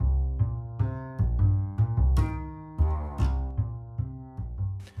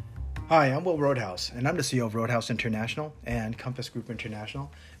Hi, I'm Will Roadhouse, and I'm the CEO of Roadhouse International and Compass Group International,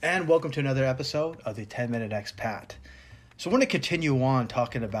 and welcome to another episode of the 10-Minute Expat. So I want to continue on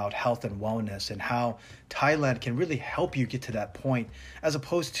talking about health and wellness and how Thailand can really help you get to that point as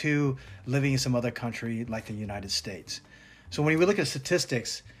opposed to living in some other country like the United States. So when we look at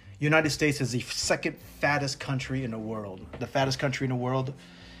statistics, United States is the second fattest country in the world. The fattest country in the world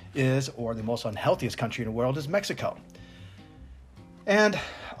is, or the most unhealthiest country in the world is Mexico. And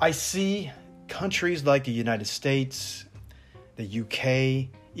I see countries like the United States, the UK,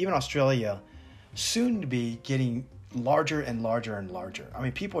 even Australia, soon to be getting larger and larger and larger. I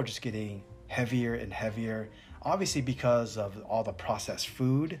mean, people are just getting heavier and heavier, obviously because of all the processed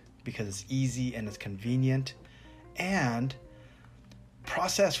food, because it's easy and it's convenient. And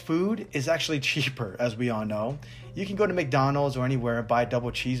processed food is actually cheaper, as we all know. You can go to McDonald's or anywhere and buy a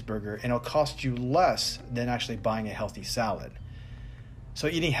double cheeseburger, and it'll cost you less than actually buying a healthy salad. So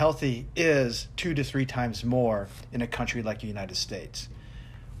eating healthy is 2 to 3 times more in a country like the United States.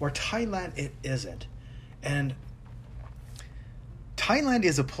 Where Thailand, it isn't. And Thailand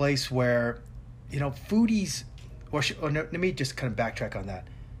is a place where, foodies, let me just kind of backtrack on that.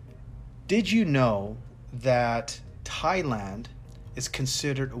 Did you know that Thailand is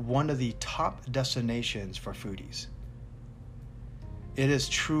considered one of the top destinations for foodies? It is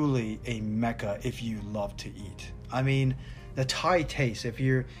truly a mecca if you love to eat. I mean, the Thai taste, if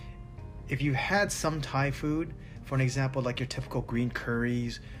you had some Thai food, for an example, like your typical green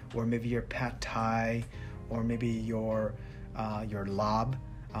curries, or maybe your pad Thai, or maybe your lab,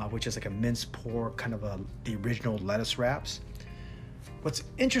 which is like a minced pork, kind of the original lettuce wraps. What's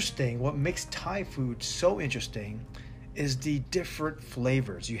interesting, what makes Thai food so interesting, is the different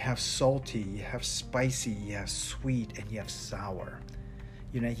flavors. You have salty, you have spicy, you have sweet, and you have sour.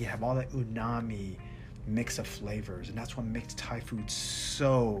 You have all that umami mix of flavors, and that's what makes Thai food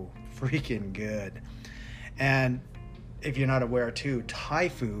so freaking good. And if you're not aware too, Thai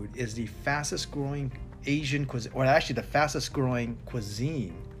food is the fastest growing Asian cuisine, or actually the fastest growing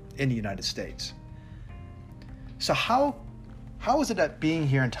cuisine in the United States. So how is it that being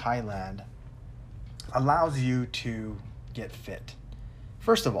here in Thailand allows you to get fit?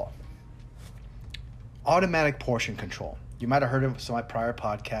 First of all, automatic portion control. You might have heard of some of my prior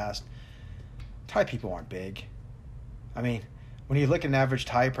podcasts. Thai people aren't big. I mean, when you look at an average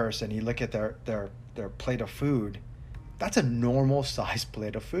Thai person, you look at their plate of food, that's a normal sized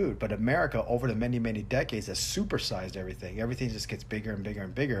plate of food. But America, over the many, many decades, has supersized everything. Everything just gets bigger and bigger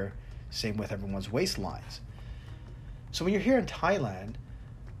and bigger. Same with everyone's waistlines. So when you're here in Thailand,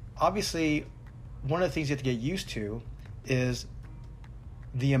 obviously, one of the things you have to get used to is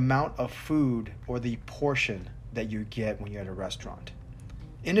the amount of food or the portion that you get when you're at a restaurant.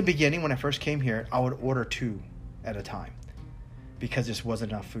 In the beginning, when I first came here, I would order 2 at a time because there just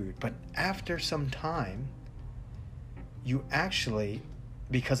wasn't enough food. But after some time, you actually,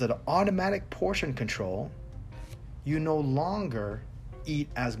 because of the automatic portion control, you no longer eat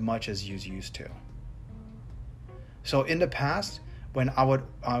as much as you used to. So in the past, when I would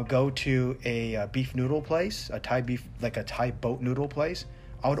go to a beef noodle place, a Thai boat noodle place,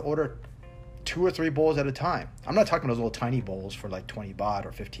 I would order 2 or 3 bowls at a time. I'm not talking those little tiny bowls for like 20 baht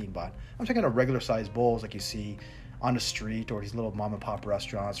or 15 baht. I'm talking about regular sized bowls like you see on the street or these little mom and pop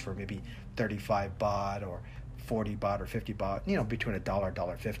restaurants for maybe 35 baht or 40 baht or 50 baht, between $1,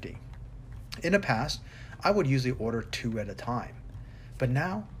 $1.50. In the past, I would usually order 2 at a time. But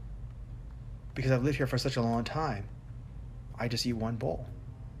now, because I've lived here for such a long time, I just eat 1 bowl.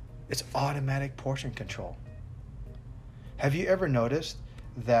 It's automatic portion control. Have you ever noticed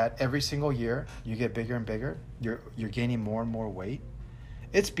that every single year you get bigger and bigger, you're gaining more and more weight?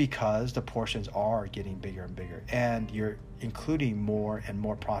 It's because the portions are getting bigger and bigger, and you're including more and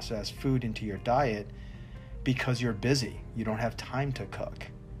more processed food into your diet because you're busy. You don't have time to cook.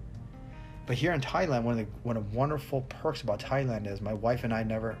 But here in Thailand, one of the wonderful perks about Thailand is my wife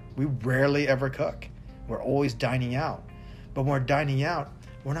and we rarely ever cook. We're always dining out. But when we're dining out,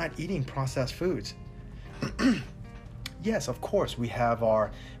 we're not eating processed foods. Yes, of course, we have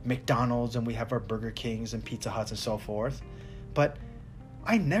our McDonald's and we have our Burger Kings and Pizza Huts and so forth. But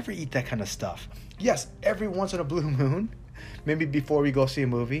I never eat that kind of stuff. Yes, every once in a blue moon, maybe before we go see a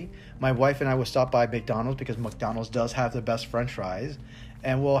movie, my wife and I will stop by McDonald's because McDonald's does have the best French fries.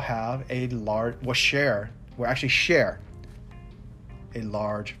 And we'll have share a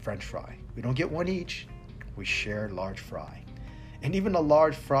large French fry. We don't get one each. We share a large fry. And even the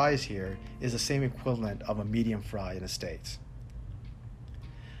large fries here is the same equivalent of a medium fry in the States.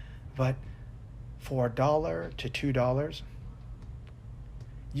 But for $1 to $2,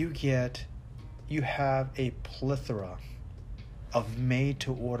 you have a plethora of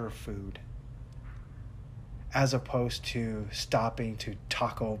made-to-order food, as opposed to stopping to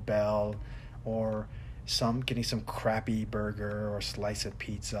Taco Bell or getting some crappy burger or slice of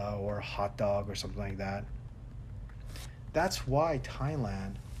pizza or a hot dog or something like that. That's why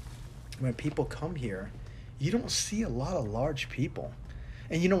Thailand, when people come here, you don't see a lot of large people.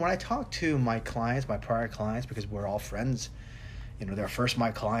 And when I talk to my clients, my prior clients, because we're all friends, they're first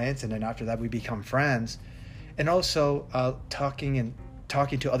my clients, and then after that we become friends, and also talking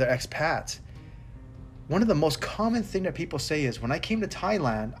to other expats. One of the most common thing that people say is, when I came to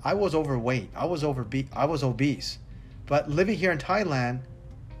Thailand, I was overweight, I was obese, but living here in Thailand,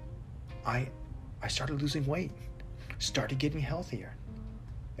 I started losing weight, started getting healthier.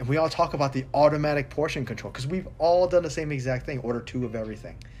 And we all talk about the automatic portion control because we've all done the same exact thing, order 2 of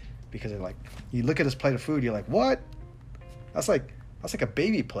everything. Because they're like, you look at this plate of food, you're like, what? That's like a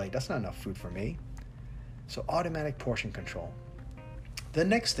baby plate. That's not enough food for me. So automatic portion control. The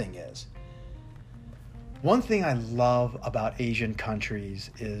next thing is, one thing I love about Asian countries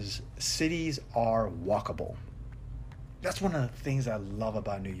is cities are walkable. That's one of the things I love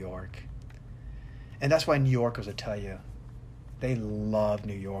about New York. And that's why New Yorkers will tell you, they love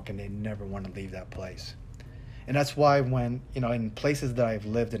New York and they never want to leave that place. And that's why when, in places that I've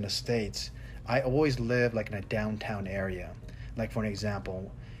lived in the States, I always live like in a downtown area. Like for an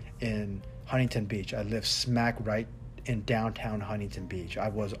example, in Huntington Beach, I live smack right in downtown Huntington Beach. I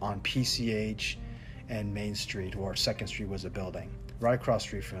was on PCH and Main Street, or 2nd Street was a building, right across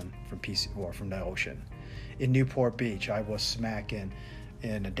the street from the ocean. In Newport Beach, I was smack in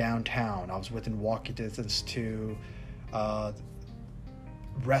a downtown. I was within walking distance to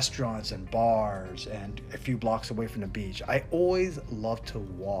restaurants and bars and a few blocks away from the beach. I always love to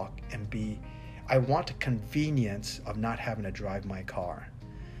walk I want the convenience of not having to drive my car.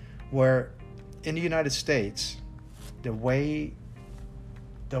 Where in the United States, the way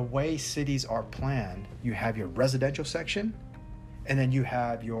cities are planned, you have your residential section and then you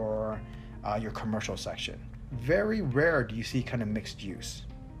have your commercial section. Very rare do you see kind of mixed use.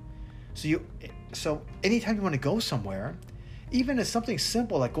 So anytime you want to go somewhere, even if something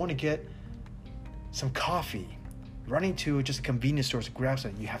simple like going to get some coffee, running to just a convenience store to grab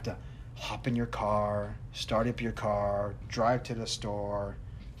something, you have to hop in your car, start up your car, drive to the store,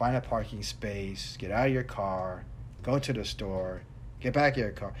 find a parking space, get out of your car, go to the store, get back in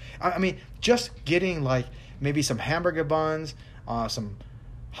your car. I mean, just getting like maybe some hamburger buns, some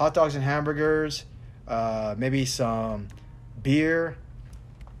hot dogs and hamburgers, maybe some beer.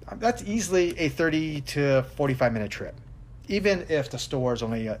 That's easily a 30 to 45 minute trip, even if the store is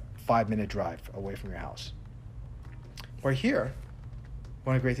only a 5-minute drive away from your house. Where here,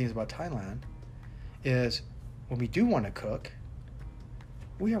 one of the great things about Thailand is when we do want to cook,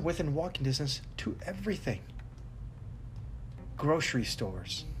 we are within walking distance to everything. Grocery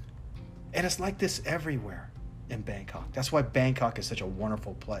stores. And it's like this everywhere in Bangkok. That's why Bangkok is such a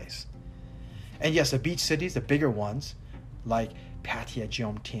wonderful place. And yes, the beach cities, the bigger ones, like Pattaya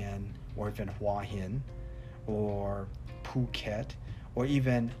Jomtien, or even Hua Hin, or Phuket, or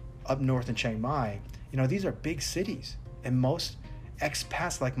even up north in Chiang Mai, these are big cities. And most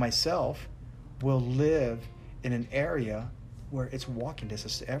expats like myself will live in an area where it's walking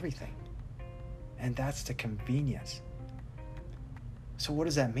distance to everything. And that's the convenience. So what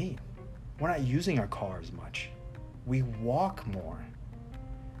does that mean? We're not using our car as much. We walk more.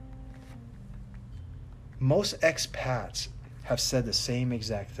 Most expats have said the same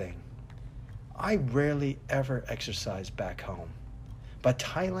exact thing. I rarely ever exercise back home, but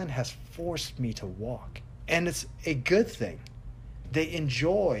Thailand has forced me to walk, and it's a good thing. They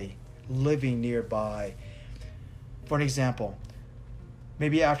enjoy living nearby. For an example,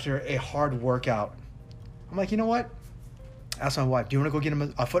 maybe after a hard workout, I'm like, you know what? Ask my wife, do you want to go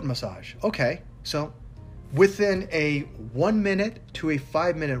get a foot massage? Okay. So within a 1 minute to a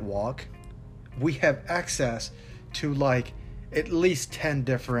 5-minute walk, we have access to like at least 10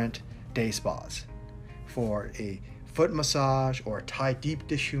 different day spas for a foot massage or a Thai deep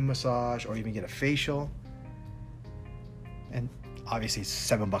tissue massage, or even get a facial. And obviously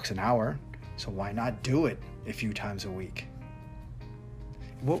it's $7 an hour, so why not do it a few times a week?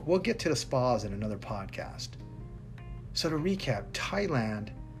 We'll get to the spas in another podcast. So to recap, Thailand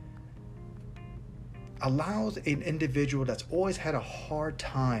allows an individual that's always had a hard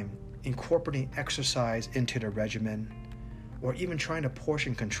time incorporating exercise into their regimen, or even trying to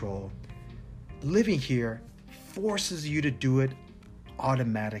portion control. Living here forces you to do it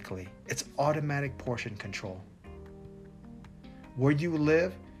automatically. It's automatic portion control. Where you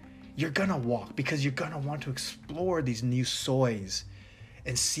live, you're gonna walk because you're gonna want to explore these new soys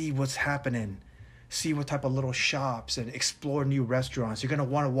and see what's happening. see what type of little shops and explore new restaurants. You're going to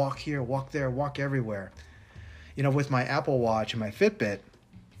want to walk here, walk there, walk everywhere. You know, with my Apple Watch and my Fitbit,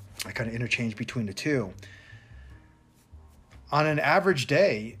 I kind of interchange between the two. On an average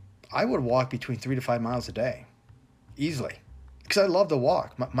day, I would walk between 3 to 5 miles a day, easily, because I love to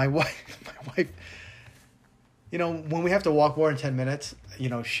walk. My wife, you know, when we have to walk more than 10 minutes, you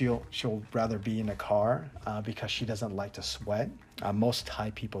know, she'll rather be in a car because she doesn't like to sweat. Most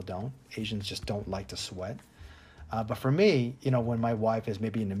Thai people don't. Asians just don't like to sweat. But for me, you know, when my wife is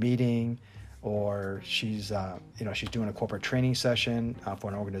maybe in a meeting or she's doing a corporate training session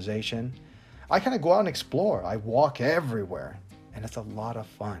for an organization, I kind of go out and explore. I walk everywhere, and it's a lot of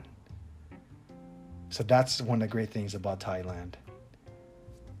fun. So that's one of the great things about Thailand.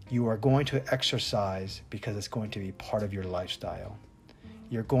 You are going to exercise because it's going to be part of your lifestyle.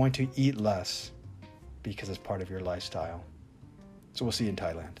 You're going to eat less because it's part of your lifestyle. So we'll see you in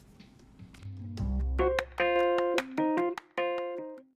Thailand.